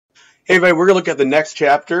Hey, everybody, we're going to look at the next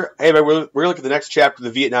chapter. Hey, everybody, we're going to look at the next chapter of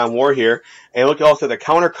the Vietnam War here, and look also at the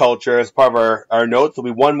counterculture as part of our notes.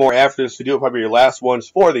 There'll be one more after this video, probably your last ones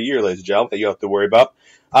for the year, ladies and gentlemen, that you have to worry about.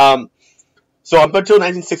 So up until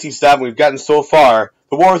 1967, we've gotten so far,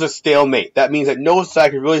 the war was a stalemate. That means that no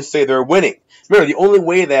side could really say they're winning. Remember, the only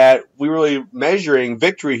way that we were really measuring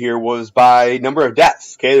victory here was by number of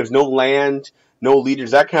deaths. Okay, there's no land, no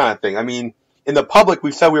leaders, that kind of thing. I mean, in the public,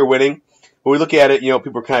 we said we were winning. When we look at it,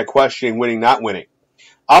 people are kind of questioning winning, not winning.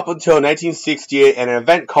 Up until 1968, and an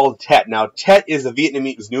event called Tet. Now, Tet is the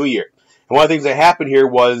Vietnamese New Year. And one of the things that happened here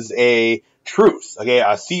was a truce. Okay,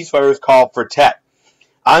 a ceasefire was called for Tet.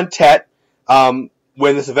 On Tet, when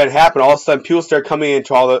this event happened, all of a sudden people started coming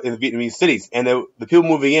into in the Vietnamese cities. And the people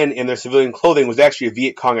moving in their civilian clothing was actually a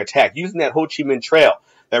Viet Cong attack, using that Ho Chi Minh Trail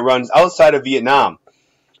that runs outside of Vietnam.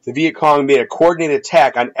 The Viet Cong made a coordinated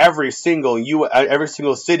attack on every single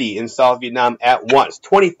city in South Vietnam at once.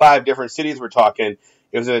 25 different cities we're talking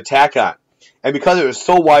it was an attack on. And because it was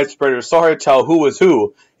so widespread, it was so hard to tell who was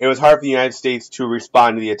who, it was hard for the United States to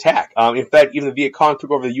respond to the attack. In fact, even the Viet Cong took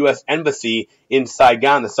over the U.S. Embassy in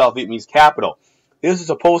Saigon, the South Vietnamese capital. This was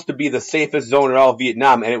supposed to be the safest zone in all of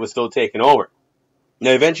Vietnam, and it was still taken over. Now,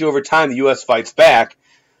 eventually, over time, the U.S. fights back,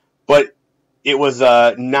 but it was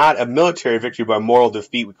not a military victory, but a moral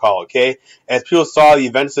defeat, we call it, okay? As people saw the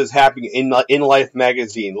events that's happening in Life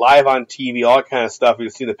magazine, live on TV, all that kind of stuff, you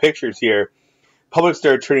see the pictures here, public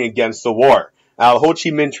started turning against the war. Now, the Ho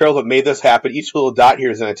Chi Minh Trail that made this happen, each little dot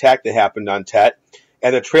here is an attack that happened on Tet,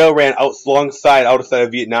 and the trail ran outside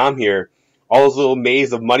of Vietnam here, all those little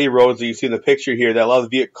maze of muddy roads that you see in the picture here that allowed the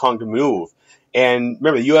Viet Cong to move. And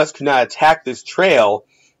remember, the U.S. could not attack this trail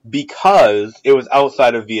because it was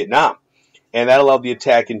outside of Vietnam. And that allowed the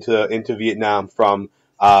attack into Vietnam from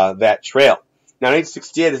that trail. Now, in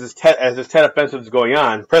 1968, as this Tet offensive is going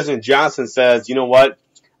on, President Johnson says, you know what,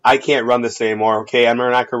 I can't run this anymore, okay? I'm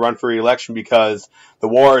not going to run for re-election because the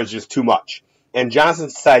war is just too much. And Johnson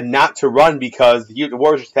decided not to run because the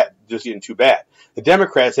war is just getting too bad. The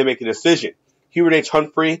Democrats, they make a decision. Hubert H.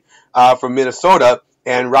 Humphrey from Minnesota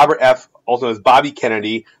and Robert F., also known as Bobby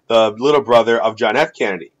Kennedy, the little brother of John F.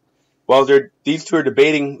 Kennedy. Well, these two are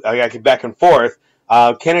debating back and forth.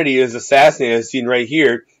 Kennedy is assassinated, as seen right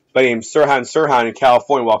here, by name Sirhan Sirhan in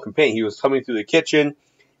California while campaigning. He was coming through the kitchen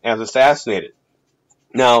and was assassinated.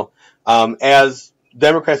 Now, as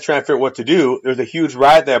Democrats trying to figure out what to do, there was a huge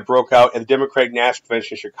riot that broke out at the Democratic National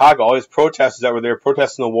Convention in Chicago. All these protesters that were there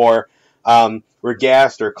protesting the war were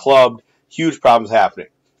gassed or clubbed. Huge problems happening.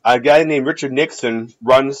 A guy named Richard Nixon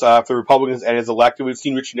runs for the Republicans and is elected. We've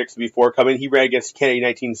seen Richard Nixon before come in. He ran against Kennedy in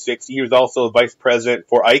 1960. He was also the vice president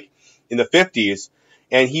for Ike in the 50s.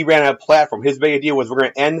 And he ran a platform. His big idea was we're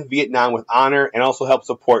going to end Vietnam with honor and also help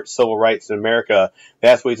support civil rights in America.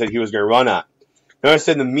 That's what he said he was going to run on. Now, I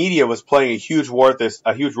said the media was playing a huge role at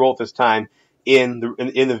this time in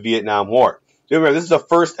the Vietnam War. Remember, this is the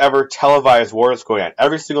first ever televised war that's going on.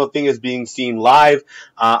 Every single thing is being seen live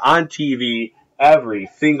on TV every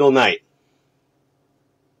single night.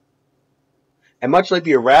 And much like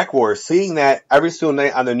the Iraq War, seeing that every single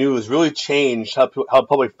night on the news really changed how the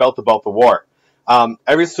public felt about the war.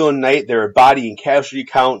 Every single night there were body and casualty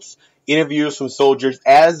counts, interviews from soldiers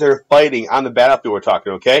as they're fighting on the battlefield, we're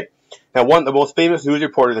talking, okay? Now, the most famous news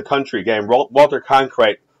reporter in the country, again, Walter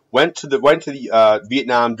Cronkite, went to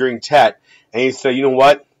Vietnam during Tet, and he said, you know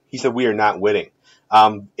what? He said, we are not winning.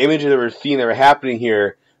 Images that were seen that were happening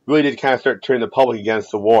here really did kind of start turning the public against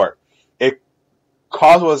the war. It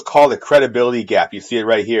caused what was called a credibility gap. You see it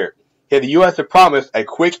right here. The U.S. had promised a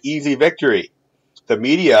quick, easy victory. The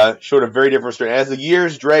media showed a very different story. As the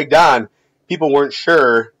years dragged on, people weren't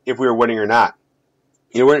sure if we were winning or not.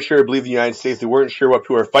 They weren't sure to believe in the United States. They weren't sure what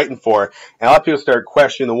people were fighting for. And a lot of people started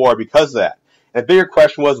questioning the war because of that. And the bigger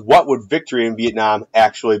question was, what would victory in Vietnam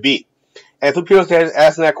actually be? And so people started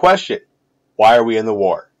asking that question. Why are we in the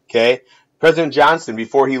war? Okay? President Johnson,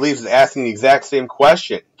 before he leaves, is asking the exact same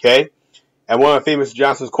question. Okay? And one of the famous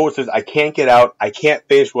Johnson's quotes is, I can't get out. I can't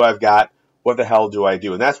finish what I've got. What the hell do I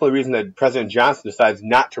do? And that's one of the reasons that President Johnson decides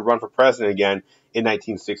not to run for president again in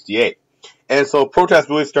 1968. And so protests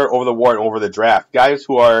really start over the war and over the draft. Guys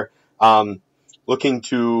who are looking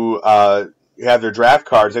to have their draft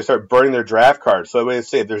cards, they start burning their draft cards. So they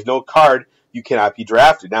say if there's no card, you cannot be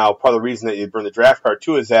drafted. Now, part of the reason that you burn the draft card,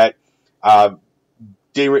 too, is that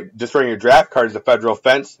destroying your draft card is a federal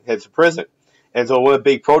offense, heads to prison. And so one of the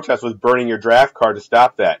big protests was burning your draft card to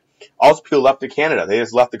stop that. Also, people left to Canada. They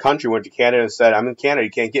just left the country, went to Canada and said, I'm in Canada,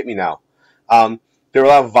 you can't get me now. There were a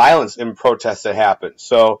lot of violence in protests that happened.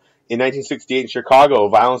 So in 1968 in Chicago,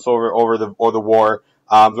 violence over the war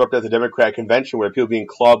erupted at the Democratic Convention where people being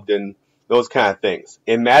clubbed and those kind of things.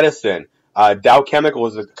 In Madison, Dow Chemical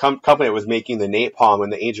was the company that was making the napalm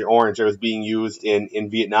and the Agent Orange that was being used in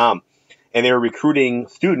Vietnam. And they were recruiting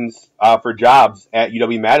students for jobs at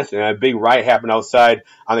UW-Madison. And a big riot happened outside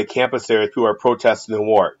on the campus there as people were protesting the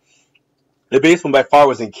war. The biggest one by far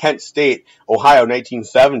was in Kent State, Ohio,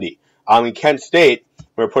 1970. In Kent State,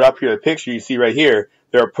 we're put up here the picture you see right here,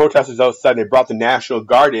 there were protesters outside, and they brought the National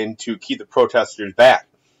Guard in to keep the protesters back.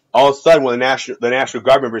 All of a sudden, when the National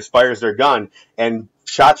Guard members fires their gun, and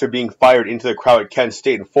shots are being fired into the crowd at Kent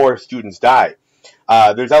State, and 4 students die.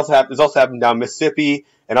 There's also happened down Mississippi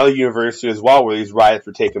and other universities as well where these riots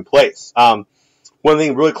were taking place. One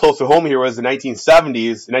thing really close to home here was the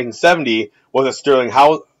 1970s. In 1970 was a Sterling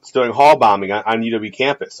Hall bombing on UW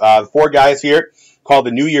campus. The 4 guys here, called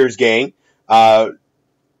the New Year's Gang,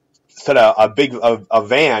 set a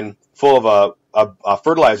van full of a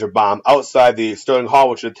fertilizer bomb outside the Sterling Hall,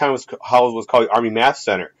 which at the time was called the Army Math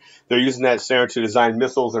Center. They're using that center to design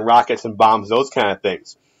missiles and rockets and bombs, those kind of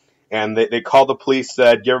things. And they called the police,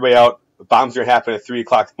 said, get everybody out, the bombs are happening at 3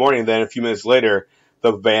 o'clock in the morning, and then a few minutes later,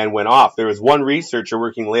 the van went off. There was one researcher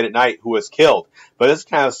working late at night who was killed. But this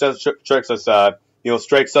kind of strikes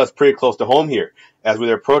us pretty close to home here as we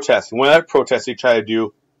were protesting. One other protest they tried to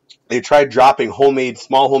do, they tried dropping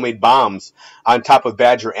small homemade bombs on top of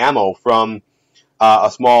Badger ammo from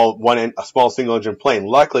a small single engine plane.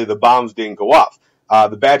 Luckily, the bombs didn't go off.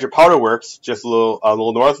 The Badger Powder Works, just a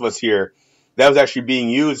little north of us here, that was actually being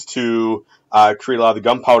used to create a lot of the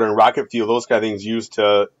gunpowder and rocket fuel, those kind of things used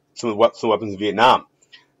to some weapons in Vietnam.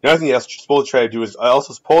 Another thing they're supposed to try to do is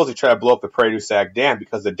also supposedly try to blow up the Prairie du Sac Dam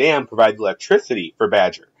because the dam provided electricity for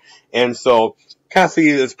Badger. And so, kind of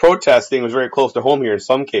see this protesting was very close to home here in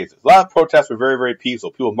some cases. A lot of protests were very, very peaceful.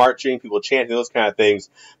 People marching, people chanting, those kind of things.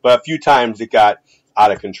 But a few times it got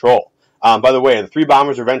out of control. By the way, the 3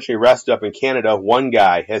 bombers were eventually arrested up in Canada. 1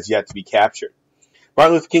 guy has yet to be captured.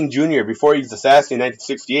 Martin Luther King Jr., before he was assassinated in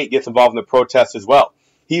 1968, gets involved in the protests as well.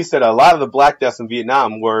 He said a lot of the black deaths in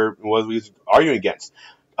Vietnam was he was arguing against.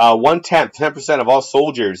 10% of all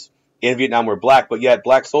soldiers in Vietnam were black, but yet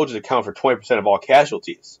black soldiers account for 20% of all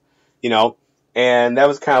casualties. And that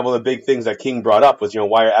was kind of one of the big things that King brought up was,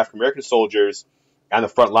 why are African American soldiers on the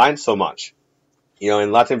front lines so much? And a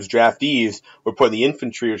lot of times draftees were put in the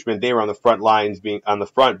infantry, which meant they were on the front lines, being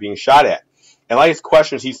shot at. And a lot of these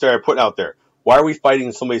questions he started putting out there. Why are we fighting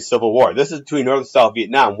in somebody's civil war? This is between North and South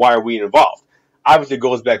Vietnam. Why are we involved? Obviously, it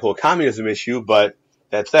goes back to the whole communism issue, but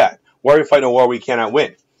that's that. Why are we fighting a war we cannot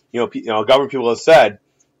win? Government people have said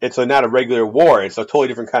it's not a regular war. It's a totally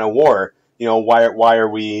different kind of war. Why are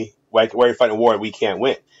we fighting a war that we can't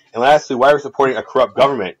win? And lastly, why are we supporting a corrupt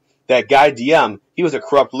government? That guy Diem, he was a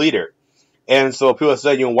corrupt leader. And so people have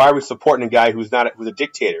said, why are we supporting a guy who's a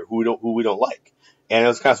dictator, who we don't like? And it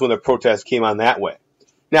was kind of when the protests came on that way.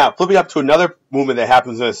 Now, flipping up to another movement that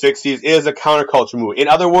happens in the 60s is a counterculture movement. In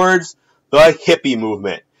other words, the hippie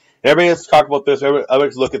movement. Everybody has to talk about this. Everybody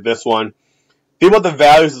has to look at this one. Think about the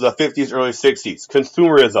values of the 50s, early 60s.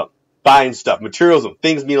 Consumerism, buying stuff, materialism,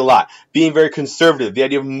 things mean a lot. Being very conservative, the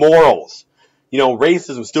idea of morals.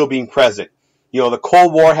 Racism still being present. The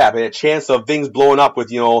Cold War happened, a chance of things blowing up with,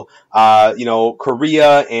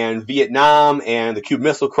 Korea and Vietnam and the Cuban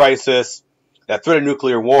Missile Crisis, that threat of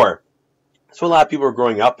nuclear war. That's what a lot of people are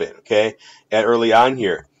growing up in, okay, early on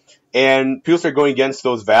here. And people started going against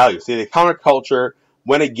those values. See, the counterculture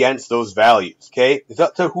went against those values, okay? It's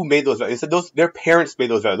up to who made those values. They said their parents made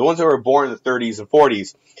those values. The ones that were born in the 30s and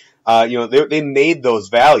 40s, they made those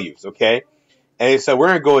values, okay? And they said, we're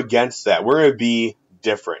going to go against that. We're going to be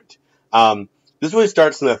different. This really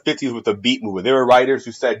starts in the 50s with the Beat movement. There were writers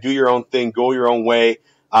who said, do your own thing, go your own way,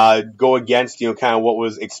 go against, kind of what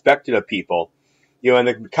was expected of people. And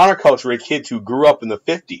the counterculture were kids who grew up in the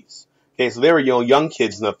 50s. Okay, so they were, young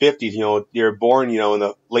kids in the 50s, they were born, in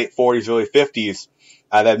the late 40s, early 50s.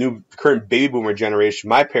 That new current baby boomer generation,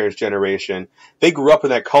 my parents' generation, they grew up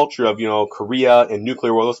in that culture of, Korea and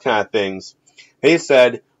nuclear war, those kind of things. They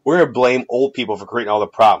said, we're going to blame old people for creating all the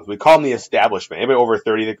problems. We call them the establishment. Anybody over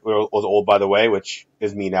 30 that was old, by the way, which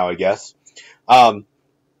is me now, I guess.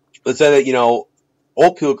 Let's say that,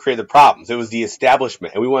 old people created the problems. It was the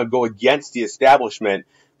establishment. And we want to go against the establishment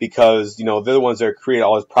because, they're the ones that created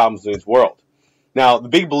all these problems in this world. Now, the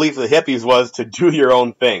big belief of the hippies was to do your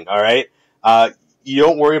own thing, all right? You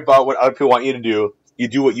don't worry about what other people want you to do. You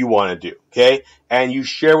do what you want to do, okay? And you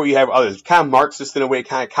share what you have with others. Kind of Marxist in a way,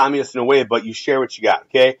 kind of communist in a way, but you share what you got,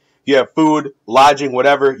 okay? If you have food, lodging,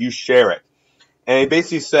 whatever, you share it. And he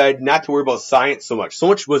basically said not to worry about science so much. So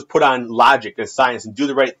much was put on logic and science and do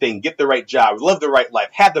the right thing, get the right job, live the right life,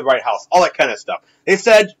 have the right house, all that kind of stuff. They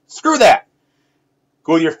said, screw that.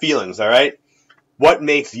 Go with your feelings, all right? what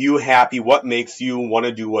makes you happy, what makes you want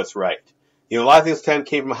to do what's right. A lot of things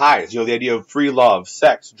came from highs. The idea of free love,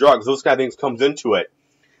 sex, drugs, those kind of things comes into it.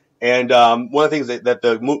 And one of the things that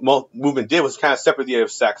the movement did was kind of separate the idea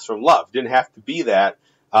of sex from love. It didn't have to be that.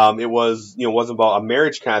 It was, wasn't about a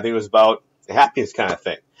marriage kind of thing. It was about a happiness kind of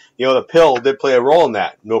thing. The pill did play a role in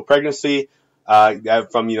that. No pregnancy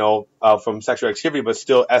from sexual activity, but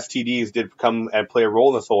still STDs did come and play a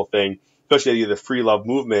role in this whole thing, especially the free love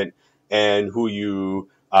movement and who you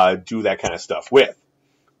do that kind of stuff with.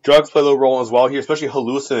 Drugs play a little role as well here, especially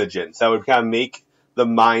hallucinogens. That would kind of make the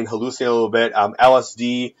mind hallucinate a little bit.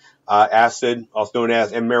 LSD, acid, also known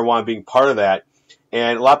as, and marijuana being part of that.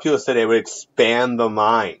 And a lot of people said it would expand the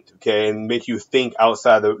mind, okay, and make you think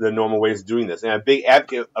outside the normal ways of doing this. And a big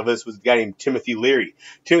advocate of this was a guy named Timothy Leary.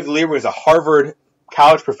 Timothy Leary was a Harvard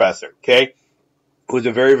college professor, okay, who was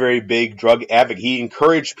a very, very big drug advocate. He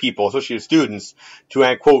encouraged people, especially students,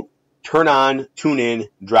 to, quote, turn on, tune in,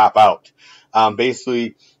 drop out.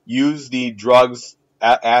 Basically, use the drugs,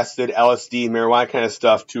 acid, LSD, marijuana kind of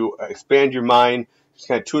stuff to expand your mind, just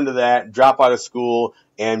kind of tune to that, drop out of school,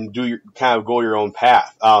 and go your own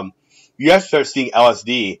path. You have to start seeing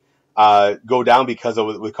LSD go down because of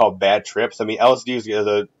what we call bad trips. I mean,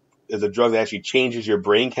 LSD is a drug that actually changes your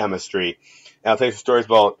brain chemistry. And I'll tell you some stories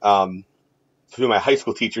about two of my high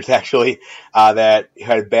school teachers, actually, that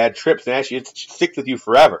had bad trips, and actually it sticks with you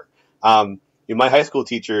forever. My high school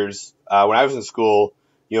teachers, when I was in school,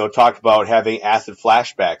 talked about having acid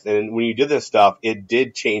flashbacks. And when you did this stuff, it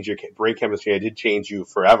did change your brain chemistry. It did change you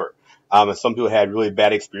forever. And some people had really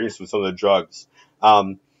bad experiences with some of the drugs.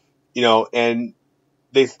 And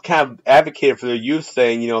they kind of advocated for their youth,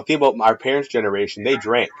 saying, think about our parents' generation. They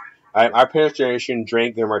drank. Right? Our parents' generation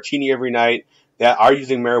drank their martini every night. That are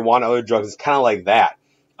using marijuana, other drugs. It's kind of like that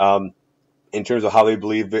in terms of how they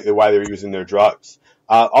believe why they're using their drugs.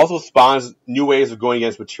 Also spawns new ways of going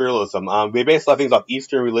against materialism. They base a lot of things off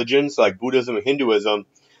Eastern religions like Buddhism and Hinduism,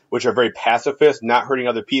 which are very pacifist, not hurting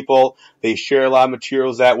other people. They share a lot of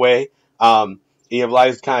materials that way. You have a lot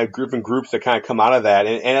of these kind of groups that kind of come out of that.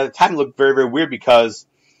 And at the time it looked very, very weird because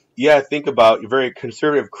think about a very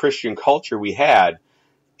conservative Christian culture we had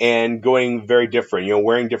and going very different,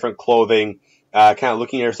 wearing different clothing, kind of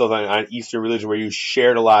looking at yourself on Eastern religion where you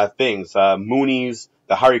shared a lot of things. Moonies,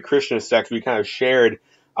 the Hare Krishna sects, we kind of shared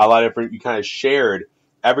a lot of different, you kind of shared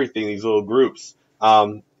everything, these little groups,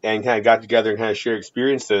 and kind of got together and kind of shared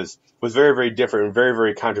experiences. Was very, very different and very,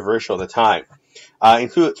 very controversial at the time.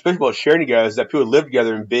 Especially about sharing together is that people live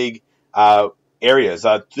together in big areas.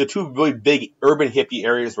 The two really big urban hippie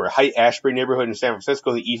areas were Haight-Ashbury neighborhood in San Francisco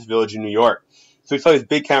and the East Village in New York. So we saw these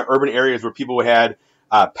big kind of urban areas where people had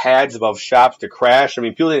pads above shops to crash. I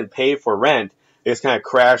mean, people didn't pay for rent. They just kind of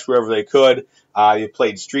crashed wherever they could. They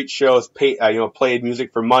played street shows, played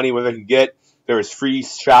music for money, whatever they could get. There was free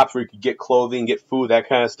shops where you could get clothing, get food, that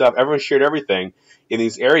kind of stuff. Everyone shared everything in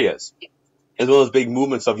these areas, as well as big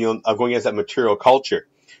movements of going against that material culture.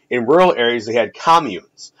 In rural areas, they had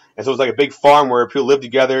communes. And so it was like a big farm where people lived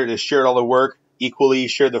together. They shared all the work equally,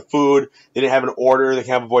 shared the food. They didn't have an order. They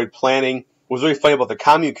kind of avoid planning. What was really funny about the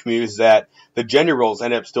commune communities is that the gender roles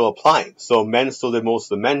ended up still applying. So men still did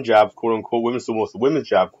most of the men's jobs, quote unquote. Women still did most of the women's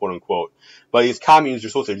jobs, quote unquote. But these communes are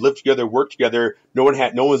supposed to live together, work together. No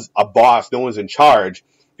one's a boss. No one's in charge.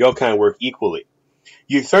 They all kind of work equally.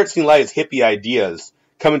 You start seeing a lot of these hippie ideas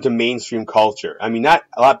come into mainstream culture. I mean, a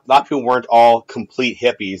lot of people weren't all complete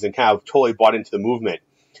hippies and kind of totally bought into the movement.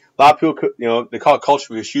 A lot of people, they call it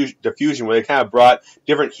cultural diffusion, where they kind of brought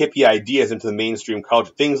different hippie ideas into the mainstream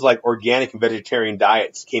culture. Things like organic and vegetarian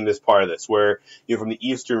diets came as part of this, where, from the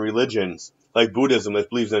Eastern religions, like Buddhism,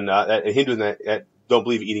 that believes in, Hinduism that don't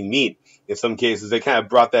believe eating meat. In some cases, they kind of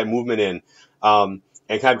brought that movement in, and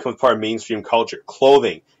kind of becomes part of mainstream culture.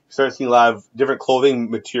 Clothing. You start seeing a lot of different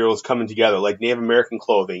clothing materials coming together, like Native American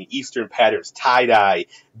clothing, Eastern patterns, tie-dye,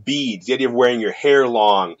 beads, the idea of wearing your hair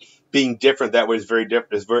long, being different that way is very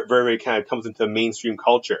different. It's very, very kind of comes into mainstream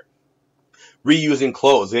culture. Reusing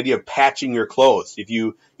clothes, the idea of patching your clothes. If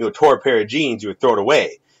you tore a pair of jeans, you would throw it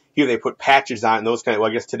away. Here they put patches on and those kind of. Well,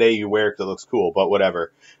 I guess today you wear it because it looks cool, but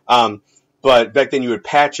whatever. But back then you would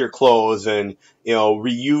patch your clothes and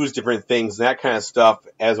reuse different things and that kind of stuff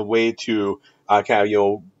as a way to participate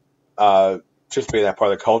in that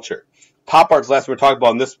part of the culture. Pop art's the last one we're talking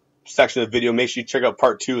about in this section of the video. Make sure you check out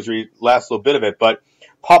part 2 as we last little bit of it, but.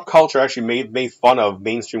 Pop culture actually made fun of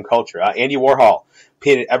mainstream culture. Andy Warhol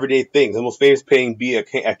painted everyday things. The most famous painting being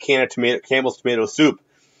a can of Campbell's tomato soup.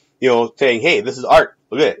 Saying, hey, this is art.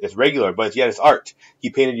 Look at it. It's regular, but yet it's art.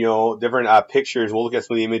 He painted, different pictures. We'll look at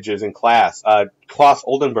some of the images in class. Klaus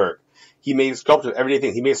Oldenburg. He made sculptures of everyday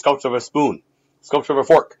things. He made a sculpture of a spoon, sculpture of a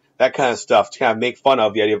fork. that kind of stuff to kind of make fun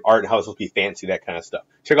of the idea of art and how it's supposed to be fancy, that kind of stuff.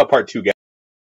 Check out part 2, guys.